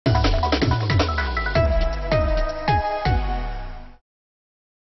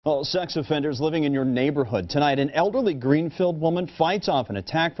Well, sex offenders living in your neighborhood. Tonight, an elderly Greenfield woman fights off an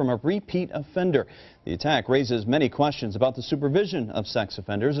attack from a repeat offender. The attack raises many questions about the supervision of sex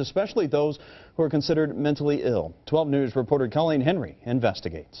offenders, especially those who are considered mentally ill. 12 News reporter Colleen Henry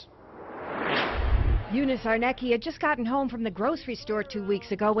investigates. Eunice Arnecki had just gotten home from the grocery store 2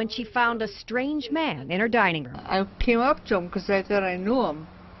 weeks ago when she found a strange man in her dining room. I came up to him because I thought I knew him,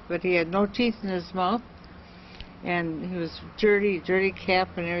 but he had no teeth in his mouth. And he was dirty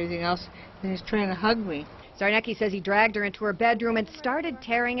cap and everything else, and he's trying to hug me. Zarnecki says he dragged her into her bedroom and started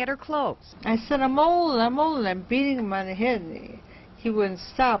tearing at her clothes. I said, I'm old. I'm beating him on the head. And he wouldn't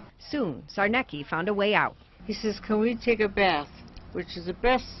stop. Soon, Zarnecki found a way out. He says, can we take a bath? Which is the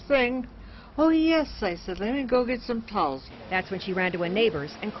best thing. Oh, yes, I said, let me go get some towels. That's when she ran to a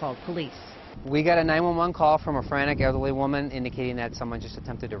neighbor's and called police. We got a 911 call from a frantic elderly woman indicating that someone just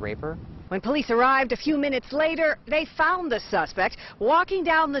attempted to rape her. When police arrived a few minutes later, they found the suspect walking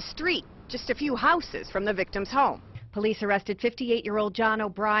down the street just a few houses from the victim's home. Police arrested 58-year-old John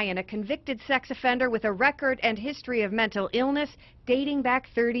O'Brien, a convicted sex offender with a record and history of mental illness dating back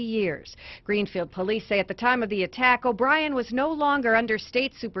 30 years. Greenfield police say at the time of the attack, O'Brien was no longer under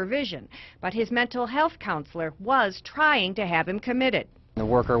state supervision, but his mental health counselor was trying to have him committed. The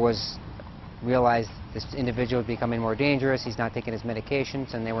worker realized this individual was becoming more dangerous. He's not taking his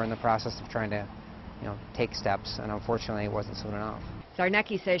medications, and they were in the process of trying to, take steps, and unfortunately it wasn't soon enough.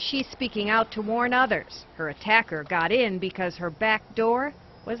 Zarnecki says she's speaking out to warn others. Her attacker got in because her back door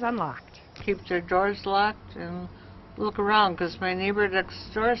was unlocked. Keep their doors locked and look around, because my neighbor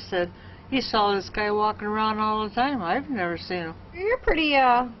next door said he saw this guy walking around all the time. I've never seen him. You're pretty,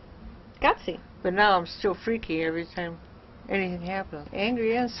 gutsy. But now I'm still freaky every time anything happens.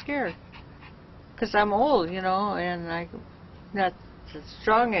 Angry and scared. Because I'm old, and I'm not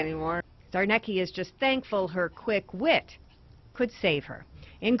strong anymore. Zarnecki is just thankful her quick wit could save her.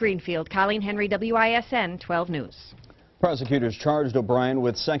 In Greenfield, Colleen Henry, WISN 12 News. Prosecutors charged O'Brien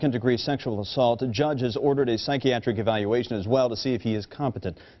with second-degree sexual assault. A judge has ordered a psychiatric evaluation as well to see if he is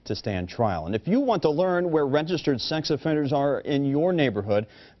competent to stand trial. And if you want to learn where registered sex offenders are in your neighborhood,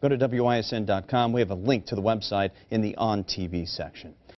 go to WISN.com. We have a link to the website in the On TV section.